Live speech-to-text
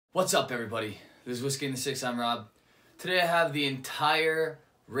What's up, everybody? This is Whiskey in the Six. I'm Rob. Today I have the entire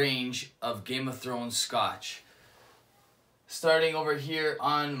range of Game of Thrones Scotch. Starting over here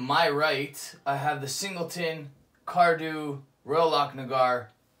on my right, I have the Singleton, Cardew, Royal Lochnagar,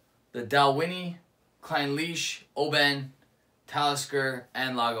 the Dalwhinnie, Clynelish, Oban, Talisker,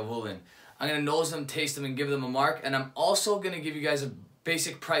 and Lagavulin. I'm going to nose them, taste them, and give them a mark, and I'm also going to give you guys a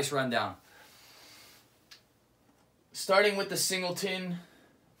basic price rundown. Starting with the Singleton,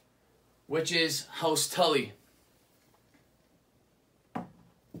 which is House Tully.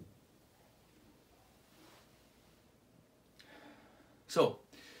 So,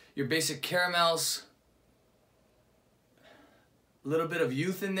 your basic caramels, a little bit of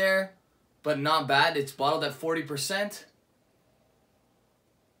youth in there, but not bad. It's bottled at 40%.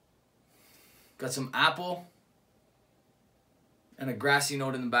 Got some apple and a grassy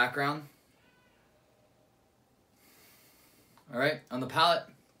note in the background. All right, on the palate.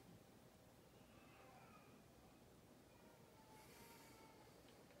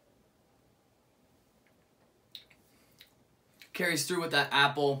 Carries through with that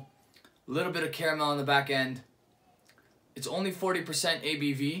apple, a little bit of caramel on the back end. It's only 40%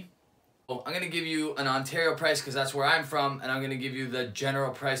 ABV. I'm going to give you an Ontario price because that's where I'm from, and I'm going to give you the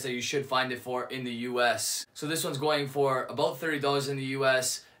general price that you should find it for in the US. So this one's going for about $30 in the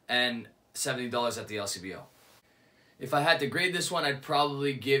US and $70 at the LCBO. If I had to grade this one, I'd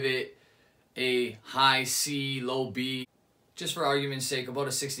probably give it a high C, low B, just for argument's sake, about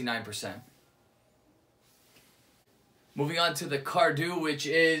a 69%. Moving on to the Cardew, which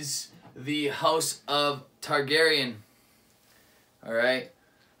is the House of Targaryen. All right,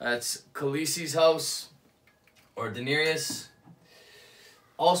 that's Khaleesi's house, or Daenerys.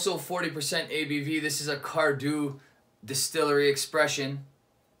 Also 40% ABV. This is a Cardew distillery expression.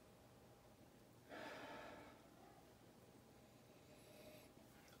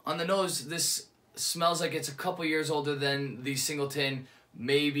 On the nose, this smells like it's a couple years older than the Singleton,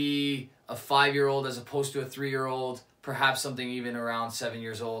 maybe a 5-year-old as opposed to a 3-year-old. Perhaps something even around 7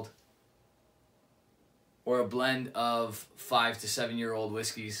 years old. Or a blend of 5 to 7-year-old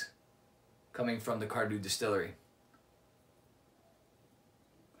whiskeys coming from the Cardew distillery.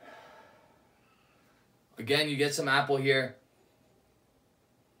 Again, you get some apple here.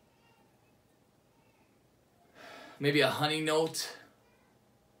 Maybe a honey note.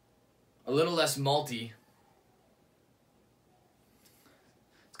 A little less malty.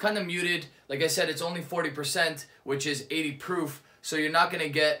 Kind of muted. Like I said, it's only 40%, which is 80 proof, so you're not going to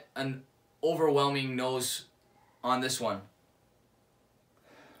get an overwhelming nose on this one.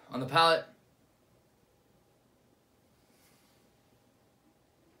 On the palate,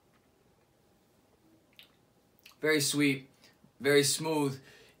 very sweet, very smooth,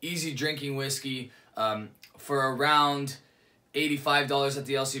 easy drinking whiskey for around $85 at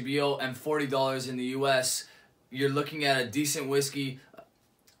the LCBO and $40 in the US. You're looking at a decent whiskey.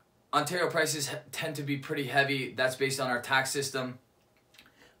 Ontario prices tend to be pretty heavy. That's based on our tax system.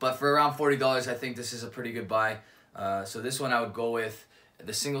 But for around $40, I think this is a pretty good buy. So this one I would go with.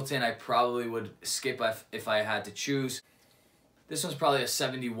 The Singleton I probably would skip if I had to choose. This one's probably a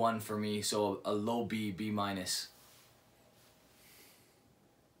 71 for me, so a low B, B minus.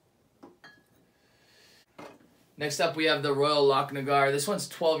 Next up we have the Royal Lochnagar. This one's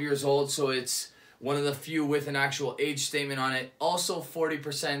 12 years old, so it's one of the few with an actual age statement on it. Also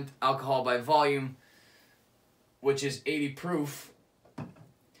 40% alcohol by volume, which is 80 proof.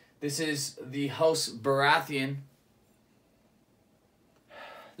 This is the House Baratheon.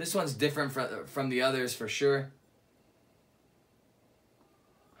 This one's different from the others for sure.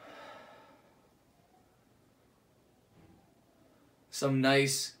 Some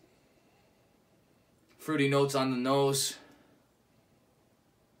nice fruity notes on the nose.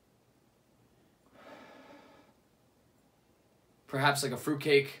 Perhaps like a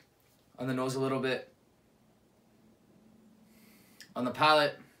fruitcake on the nose a little bit. On the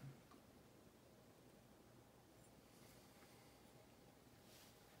palate,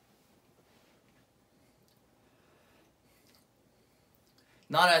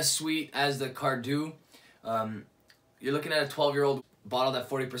 not as sweet as the Cardew. You're looking at a 12-year-old bottled at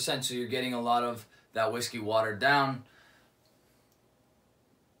 40%, so you're getting a lot of that whiskey watered down.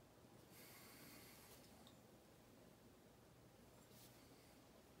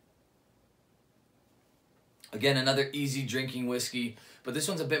 Again, another easy drinking whiskey, but this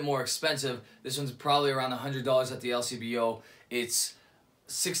one's a bit more expensive. This one's probably around $100 at the LCBO. It's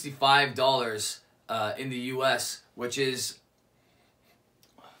 $65 in the US, which is,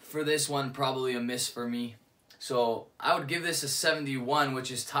 for this one, probably a miss for me. So I would give this a 71, which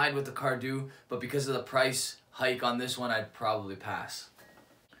is tied with the Cardew, but because of the price hike on this one, I'd probably pass.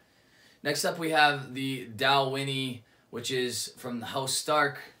 Next up we have the Dalwhinnie, which is from the House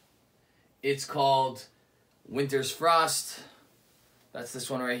Stark. It's called Winter's Frost. That's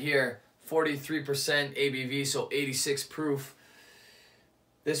this one right here. 43% ABV, so 86 proof.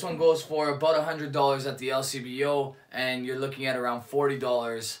 This one goes for about $100 at the LCBO, and you're looking at around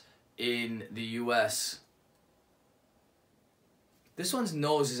 $40 in the US. This one's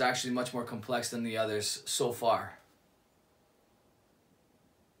nose is actually much more complex than the others so far.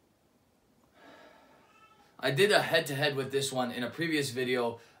 I did a head-to-head with this one in a previous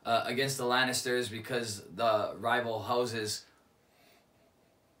video against the Lannisters because the rival houses.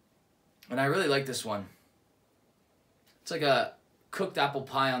 And I really like this one. It's like a cooked apple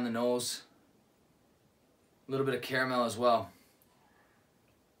pie on the nose. A little bit of caramel as well.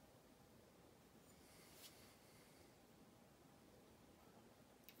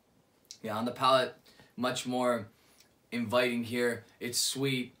 Yeah, on the palate, much more inviting here. It's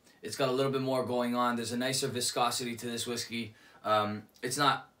sweet. It's got a little bit more going on. There's a nicer viscosity to this whiskey. It's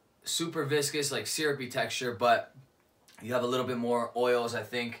not super viscous, like syrupy texture, but you have a little bit more oils, I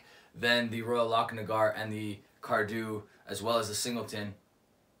think, than the Royal Lochnagar and the Cardew, as well as the Singleton.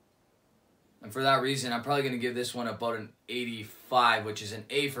 And for that reason, I'm probably going to give this one about an 85, which is an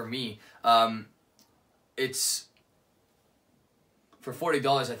A for me. It's for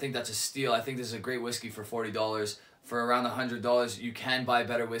 $40, I think that's a steal. I think this is a great whiskey for $40. For around $100, you can buy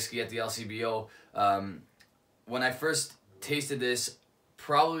better whiskey at the LCBO. When I first tasted this,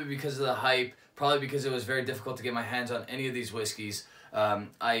 probably because of the hype, probably because it was very difficult to get my hands on any of these whiskeys,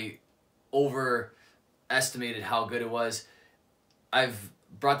 I overestimated how good it was. I've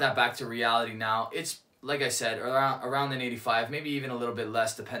brought that back to reality now. It's, like I said, around an 85, maybe even a little bit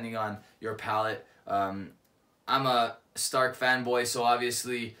less depending on your palate. I'm a Stark fanboy, so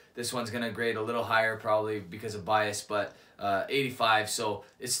obviously this one's going to grade a little higher probably because of bias, but 85, so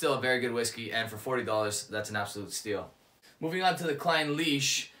it's still a very good whiskey, and for $40, that's an absolute steal. Moving on to the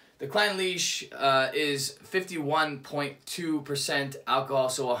Clynelish. The Clynelish is 51.2% alcohol,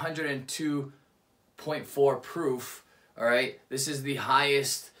 so 102.4 proof. All right, this is the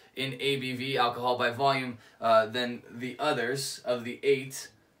highest in ABV, alcohol by volume, than the others of the 8.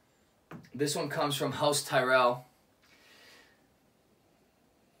 This one comes from House Tyrrell,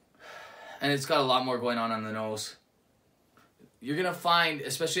 and it's got a lot more going on the nose. You're gonna find,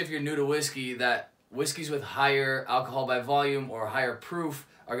 especially if you're new to whiskey, that whiskeys with higher alcohol by volume or higher proof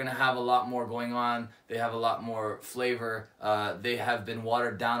are gonna have a lot more going on. They have a lot more flavor. They have been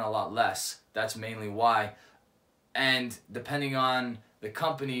watered down a lot less. That's mainly why. And depending on the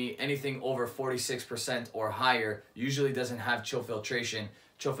company, anything over 46% or higher usually doesn't have chill filtration.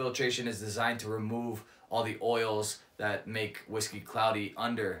 Chill filtration is designed to remove all the oils that make whiskey cloudy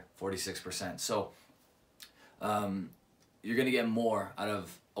under 46%. So you're going to get more out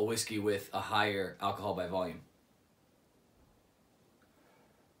of a whiskey with a higher alcohol by volume.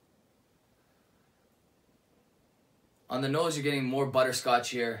 On the nose, you're getting more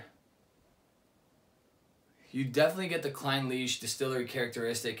butterscotch here. You definitely get the Clynelish distillery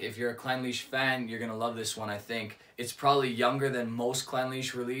characteristic. If you're a Clynelish fan, you're going to love this one, I think. It's probably younger than most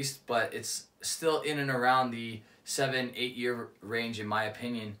Clynelish released, but it's still in and around the 7-8 year range in my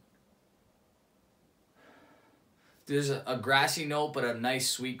opinion. There's a grassy note, but a nice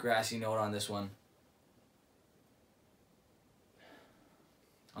sweet grassy note on this one.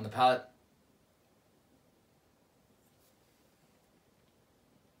 On the palate,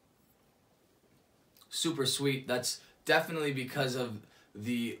 super sweet. That's definitely because of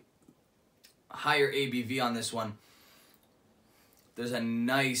the higher ABV on this one. There's a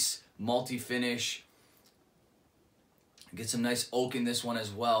nice malty finish. Get some nice oak in this one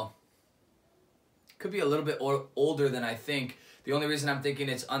as well. Could be a little bit older than I think. The only reason I'm thinking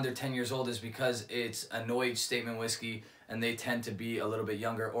it's under 10 years old is because it's a no-age statement whiskey, and they tend to be a little bit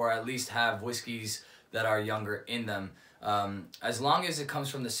younger, or at least have whiskeys that are younger in them. As long as it comes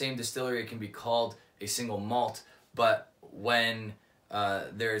from the same distillery, it can be called a single malt. But when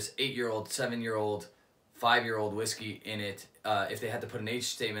there's 8-year-old, 7-year-old, 5-year-old whiskey in it, if they had to put an age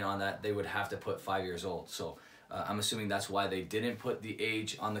statement on that, they would have to put 5 years old. So I'm assuming that's why they didn't put the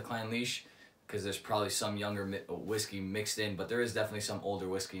age on the Clynelish, because there's probably some younger whiskey mixed in, but there is definitely some older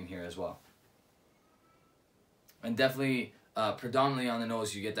whiskey in here as well. And definitely, predominantly on the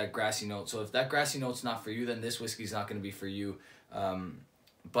nose, you get that grassy note. So if that grassy note's not for you, then this whiskey's not going to be for you.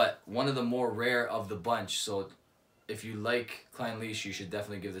 But one of the more rare of the bunch, so if you like Clynelish, you should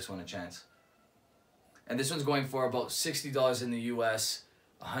definitely give this one a chance. And this one's going for about $60 in the US,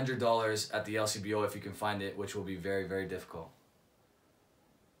 $100 at the LCBO if you can find it, which will be very, very difficult.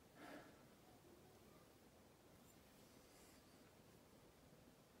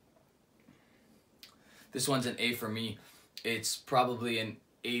 This one's an A for me. It's probably an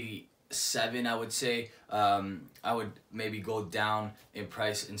 87, I would say. I would maybe go down in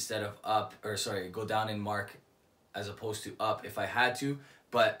price instead of up, or sorry, go down in mark as opposed to up if I had to.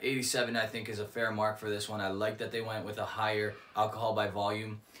 But 87 I think is a fair mark for this one. I like that they went with a higher alcohol by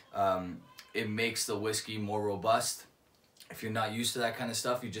volume. It makes the whiskey more robust. If you're not used to that kind of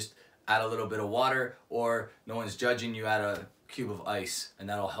stuff, you just add a little bit of water, or no one's judging, you add a cube of ice, and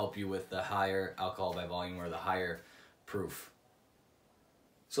that'll help you with the higher alcohol by volume or the higher proof.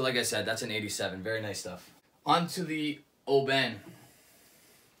 So like I said, that's an 87. Very nice stuff. On to the Aubaine.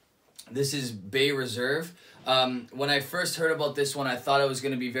 This is Bay Reserve. When I first heard about this one, I thought it was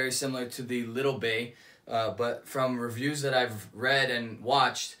going to be very similar to the Little Bay, but from reviews that I've read and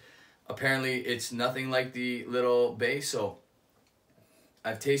watched, apparently it's nothing like the Little Bay. So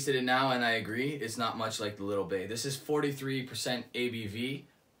I've tasted it now, and I agree, it's not much like the Little Bay. This is 43% ABV,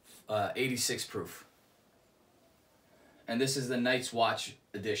 86 proof. And this is the Night's Watch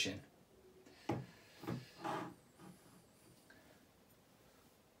edition.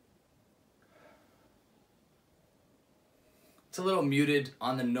 It's a little muted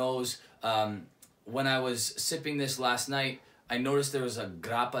on the nose. When I was sipping this last night, I noticed there was a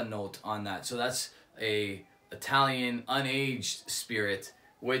grappa note on that. So that's a Italian unaged spirit,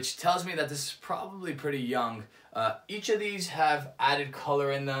 which tells me that this is probably pretty young. Each of these have added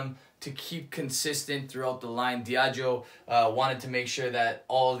color in them to keep consistent throughout the line. Diageo wanted to make sure that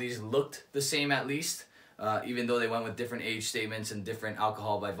all of these looked the same at least, even though they went with different age statements and different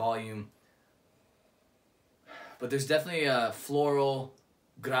alcohol by volume. But there's definitely a floral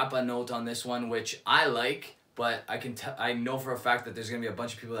grappa note on this one, which I like, but I know for a fact that there's gonna be a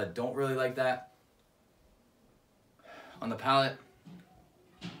bunch of people that don't really like that. On the palate,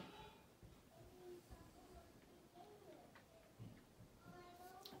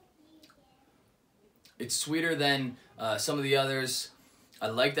 it's sweeter than some of the others. I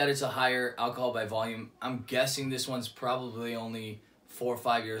like that it's a higher alcohol by volume. I'm guessing this one's probably only 4 or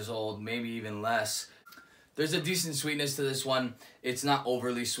 5 years old, maybe even less. There's a decent sweetness to this one. It's not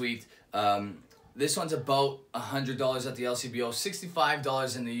overly sweet. This one's about $100 at the LCBO,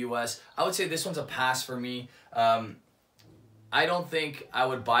 $65 in the US. I would say this one's a pass for me. I don't think I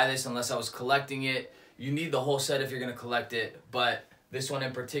would buy this unless I was collecting it. You need the whole set if you're gonna collect it, but this one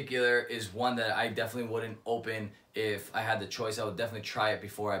in particular is one that I definitely wouldn't open if I had the choice. I would definitely try it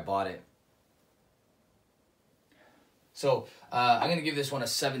before I bought it. So I'm gonna give this one a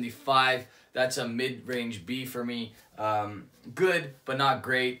 75. That's a mid-range B for me. Good, but not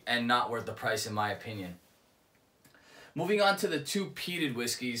great, and not worth the price in my opinion. Moving on to the two peated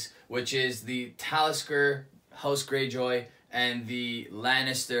whiskeys, which is the Talisker House Greyjoy and the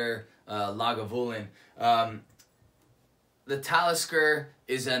Lannister Lagavulin. The Talisker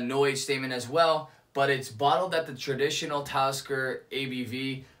is a no age statement as well, but it's bottled at the traditional Talisker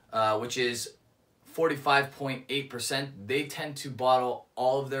ABV, which is 45.8%. They tend to bottle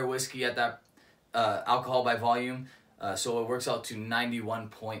all of their whiskey at that alcohol by volume, so it works out to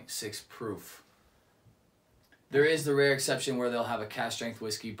 91.6 proof. There is the rare exception where they'll have a cask strength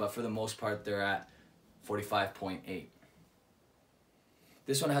whiskey, but for the most part they're at 45.8.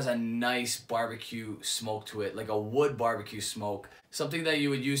 This one has a nice barbecue smoke to it, like a wood barbecue smoke, something that you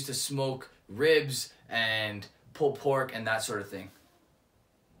would use to smoke ribs and pulled pork and that sort of thing.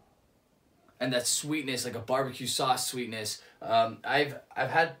 And that sweetness, like a barbecue sauce sweetness. I've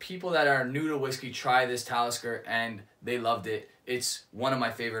had people that are new to whiskey try this Talisker and they loved it. It's one of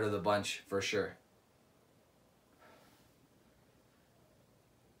my favorite of the bunch for sure.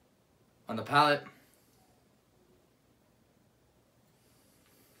 On the palate,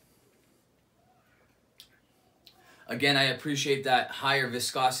 again, I appreciate that higher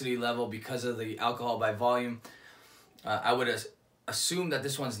viscosity level because of the alcohol by volume. I would assume that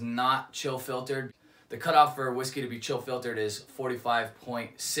this one's not chill filtered. The cutoff for whiskey to be chill filtered is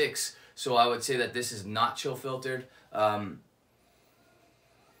 45.6, so I would say that this is not chill filtered.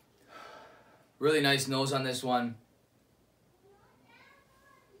 Really nice nose on this one.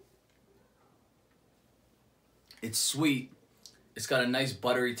 It's sweet. It's got a nice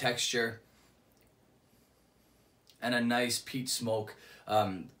buttery texture and a nice peat smoke,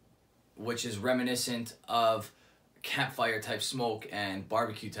 which is reminiscent of campfire type smoke and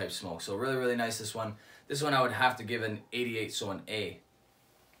barbecue type smoke. So really, really nice, this one. This one I would have to give an 88, so an A.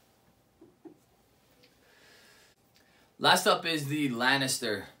 Last up is the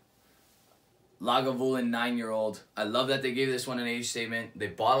Lannister Lagavulin 9-year-old. I love that they gave this one an age statement. They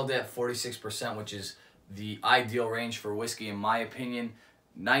bottled it at 46%, which is the ideal range for whiskey in my opinion.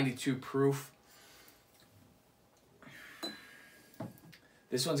 92 proof.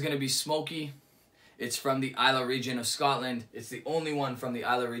 This one's gonna be smoky. It's from the Isla region of Scotland. It's the only one from the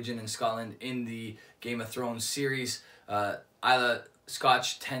Isla region in Scotland in the Game of Thrones series. Isla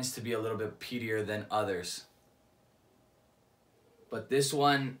Scotch tends to be a little bit peatier than others. But this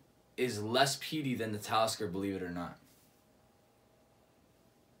one is less peaty than the Talisker, believe it or not.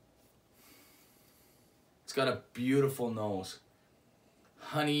 It's got a beautiful nose.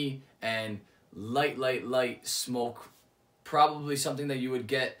 Honey and light smoke. Probably something that you would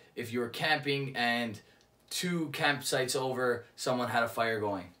get if you were camping and 2 campsites over, someone had a fire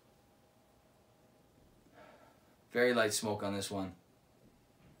going. Very light smoke on this one.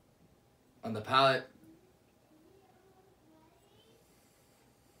 On the palate,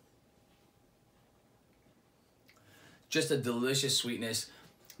 just a delicious sweetness.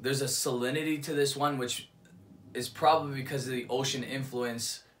 There's a salinity to this one, which is probably because of the ocean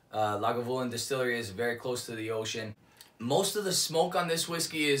influence. Lagavulin Distillery is very close to the ocean. Most of the smoke on this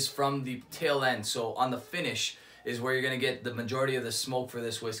whiskey is from the tail end, so on the finish is where you're going to get the majority of the smoke for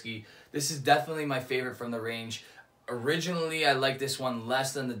this whiskey. This is definitely my favorite from the range. Originally, I liked this one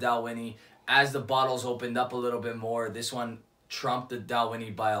less than the Dalwhinnie. As the bottles opened up a little bit more, this one trumped the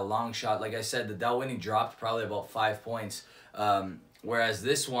Dalwhinnie by a long shot. Like I said, the Dalwhinnie dropped probably about 5 points, whereas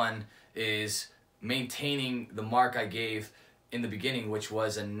this one is maintaining the mark I gave in the beginning, which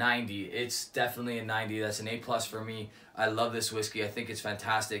was a 90. It's definitely a 90. That's an A+ for me. I love this whiskey. I think it's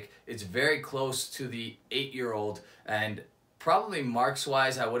fantastic. It's very close to the 8-year-old, and probably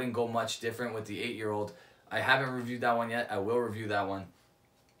marks-wise, I wouldn't go much different with the 8-year-old. I haven't reviewed that one yet. I will review that one.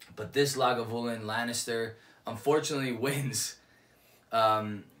 But this Lagavulin Lannister, unfortunately, wins.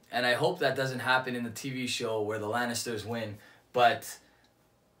 And I hope that doesn't happen in the TV show where the Lannisters win. But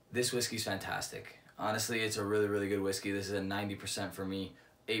this whiskey's fantastic. Honestly, it's a really good whiskey. This is a 90% for me,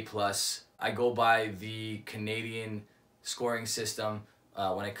 A+. I go by the Canadian scoring system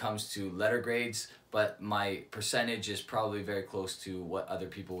when it comes to letter grades, but my percentage is probably very close to what other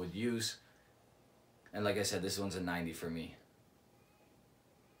people would use. And like I said, this one's a 90 for me.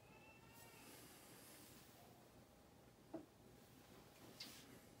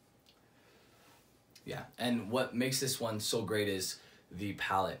 Yeah, and what makes this one so great is the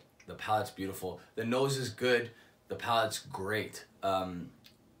palate. The palate's beautiful. The nose is good. The palate's great. Lots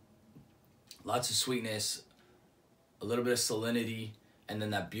of sweetness, a little bit of salinity, and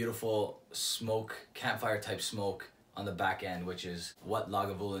then that beautiful smoke, campfire type smoke on the back end, which is what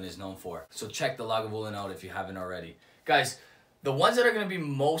Lagavulin is known for. So check the Lagavulin out if you haven't already. Guys, the ones that are going to be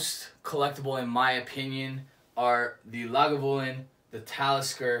most collectible in my opinion are the Lagavulin, the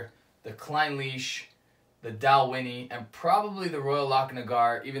Talisker, the Clynelish, the Dalwhinnie, and probably the Royal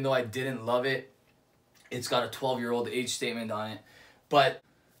Lochnagar. Even though I didn't love it, it's got a 12-year-old age statement on it. But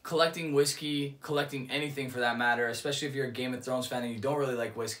collecting whiskey, collecting anything for that matter, especially if you're a Game of Thrones fan and you don't really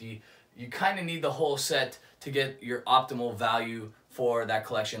like whiskey, you kind of need the whole set to get your optimal value for that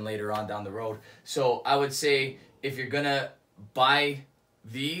collection later on down the road. So I would say if you're gonna buy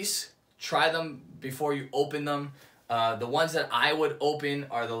these, try them before you open them. The ones that I would open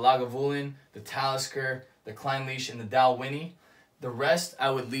are the Lagavulin, the Talisker, the Clynelish, and the Dalwhinnie. The rest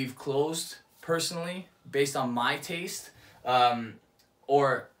I would leave closed personally based on my taste.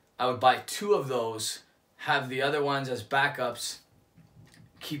 Or I would buy 2 of those, have the other ones as backups,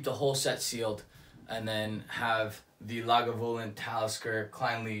 keep the whole set sealed, and then have the Lagavulin, Talisker,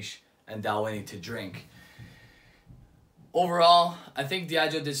 Clynelish, and Dalwhinnie to drink. Overall, I think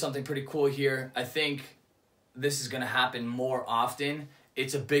Diageo did something pretty cool here. I think this is going to happen more often.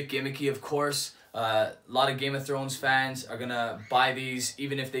 It's a bit gimmicky, of course. A lot of Game of Thrones fans are going to buy these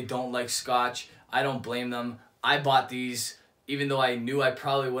even if they don't like Scotch. I don't blame them. I bought these even though I knew I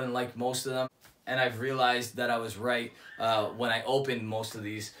probably wouldn't like most of them. And I've realized that I was right when I opened most of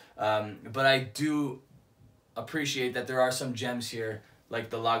these. But I do appreciate that there are some gems here, like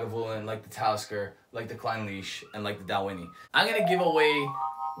the Lagavulin, like the Talisker, like the Clynelish, and like the Dalwhinnie. I'm going to give away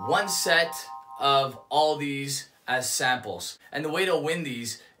 1 set of all these as samples. And the way to win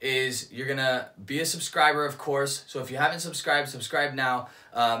these is you're going to be a subscriber, of course. So if you haven't subscribed, subscribe now.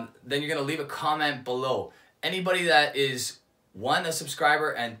 Then you're going to leave a comment below. Anybody that is 1, a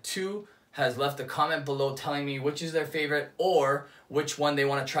subscriber, and 2, has left a comment below telling me which is their favorite or which one they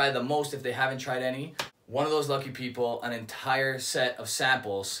want to try the most if they haven't tried any. One of those lucky people, an entire set of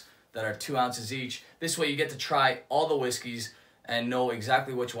samples that are 2 ounces each. This way you get to try all the whiskeys and know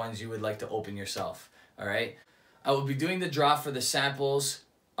exactly which ones you would like to open yourself. Alright? I will be doing the draw for the samples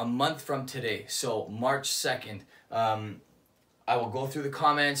a month from today, so March 2nd. I will go through the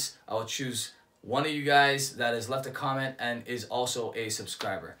comments. I will choose one of you guys that has left a comment and is also a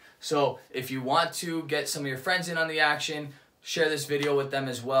subscriber. So if you want to get some of your friends in on the action, share this video with them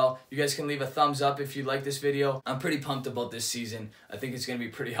as well. You guys can leave a thumbs up if you like this video. I'm pretty pumped about this season. I think it's going to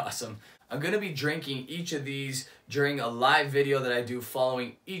be pretty awesome. I'm going to be drinking each of these during a live video that I do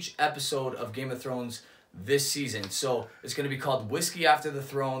following each episode of Game of Thrones this season. So it's going to be called Whiskey After the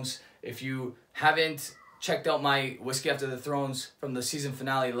Thrones. If you haven't checked out my Whiskey After the Thrones from the season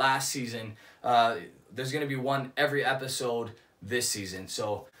finale last season, there's going to be one every episode this season.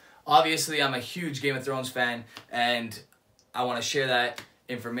 So obviously I'm a huge Game of Thrones fan, and I want to share that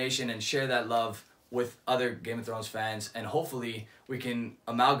information and share that love with other Game of Thrones fans, and hopefully we can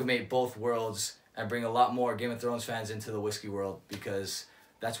amalgamate both worlds and bring a lot more Game of Thrones fans into the whiskey world, because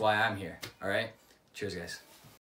that's why I'm here. All right? Cheers, guys.